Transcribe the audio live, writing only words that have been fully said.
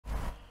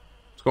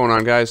What's going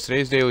on, guys?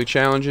 Today's daily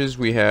challenges,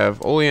 we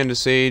have Oleander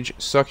sage,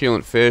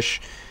 succulent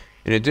fish.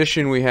 In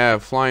addition, we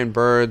have flying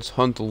birds,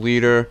 hunt the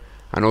leader.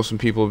 I know some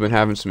people have been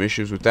having some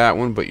issues with that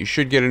one, but you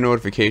should get a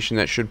notification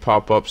that should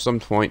pop up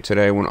some point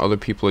today when other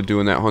people are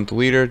doing that hunt the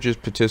leader.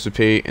 Just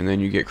participate and then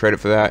you get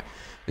credit for that.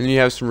 And then you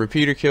have some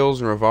repeater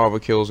kills and revolver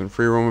kills and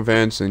free roam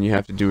events, and you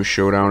have to do a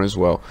showdown as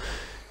well.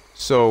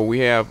 So we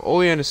have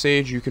Oleander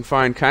sage. You can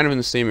find kind of in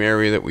the same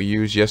area that we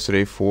used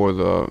yesterday for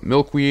the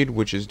milkweed,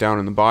 which is down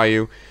in the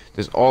bayou.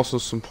 There's also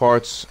some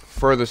parts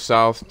further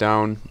south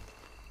down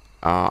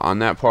on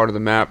that part of the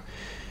map,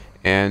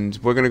 and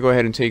we're going to go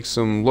ahead and take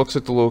some looks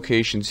at the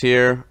locations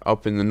here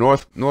up in the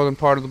northern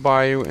part of the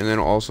bayou, and then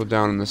also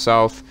down in the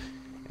south,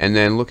 and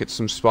then look at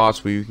some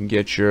spots where you can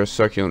get your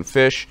succulent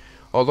fish.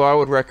 Although I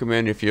would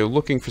recommend, if you're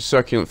looking for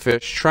succulent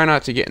fish, try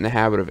not to get in the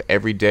habit of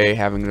every day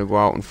having to go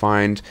out and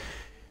find,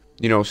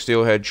 you know,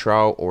 steelhead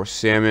trout or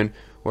salmon.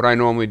 What I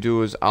normally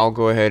do is I'll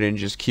go ahead and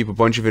just keep a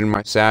bunch of it in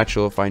my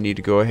satchel. If I need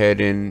to go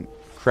ahead and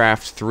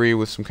craft 3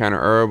 with some kind of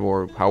herb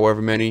or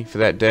however many for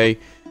that day,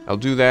 I'll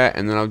do that,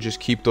 and then I'll just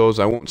keep those.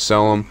 I won't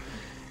sell them.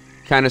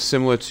 Kind of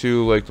similar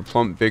to like the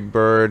plump big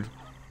bird,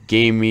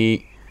 game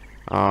meat,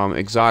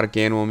 exotic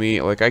animal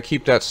meat. Like, I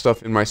keep that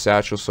stuff in my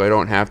satchel so I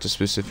don't have to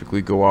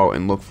specifically go out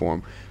and look for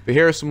them. But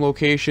here are some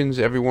locations.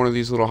 Every one of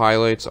these little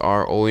highlights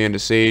are Oleander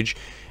sage.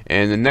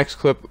 And the next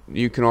clip,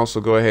 you can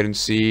also go ahead and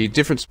see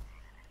different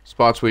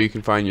spots where you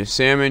can find your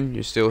salmon,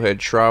 your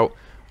steelhead trout.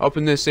 Up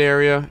in this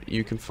area,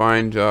 you can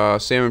find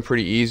salmon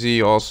pretty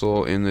easy,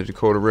 also in the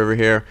Dakota River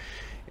here.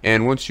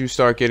 And once you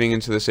start getting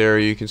into this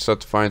area, you can start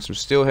to find some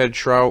steelhead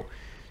trout.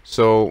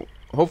 So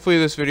hopefully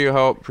this video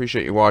helped.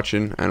 Appreciate you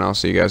watching, and I'll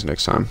see you guys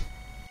next time.